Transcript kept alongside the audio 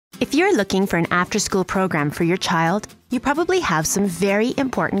If you're looking for an after-school program for your child, you probably have some very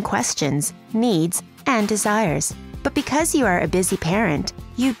important questions, needs, and desires. But because you are a busy parent,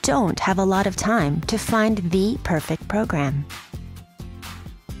 you don't have a lot of time to find the perfect program.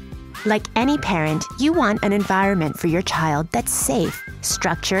 Like any parent, you want an environment for your child that's safe,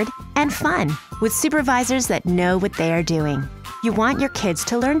 structured, and fun, with supervisors that know what they are doing. You want your kids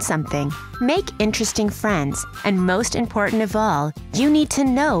to learn something, make interesting friends, and most important of all, you need to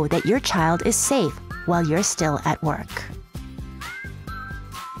know that your child is safe while you're still at work.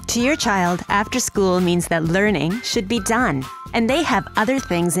 To your child, after school means that learning should be done, and they have other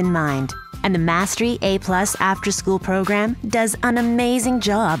things in mind. And the Mastery A+ After School program does an amazing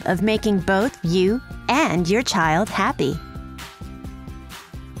job of making both you and your child happy.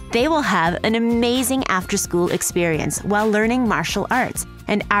 They will have an amazing after-school experience while learning martial arts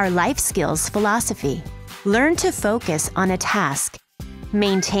and our life skills philosophy. Learn to focus on a task.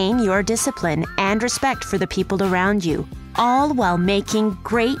 Maintain your discipline and respect for the people around you, all while making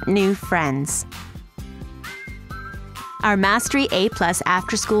great new friends. Our Mastery A+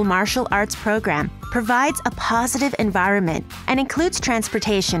 After School Martial Arts program provides a positive environment and includes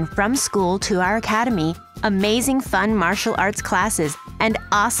transportation from school to our academy, amazing fun martial arts classes, and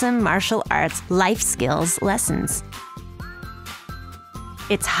awesome martial arts life skills lessons.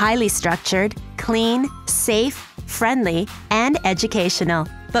 It's highly structured, clean, safe, friendly, and educational.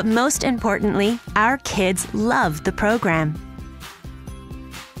 But most importantly, our kids love the program.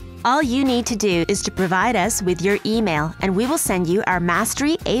 All you need to do is to provide us with your email, and we will send you our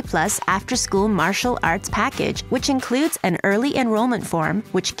Mastery A+ After School Martial Arts package, which includes an early enrollment form,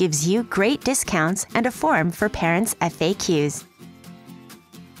 which gives you great discounts, and a form for parents' FAQs.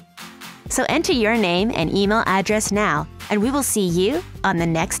 So enter your name and email address now, and we will see you on the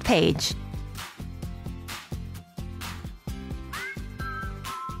next page.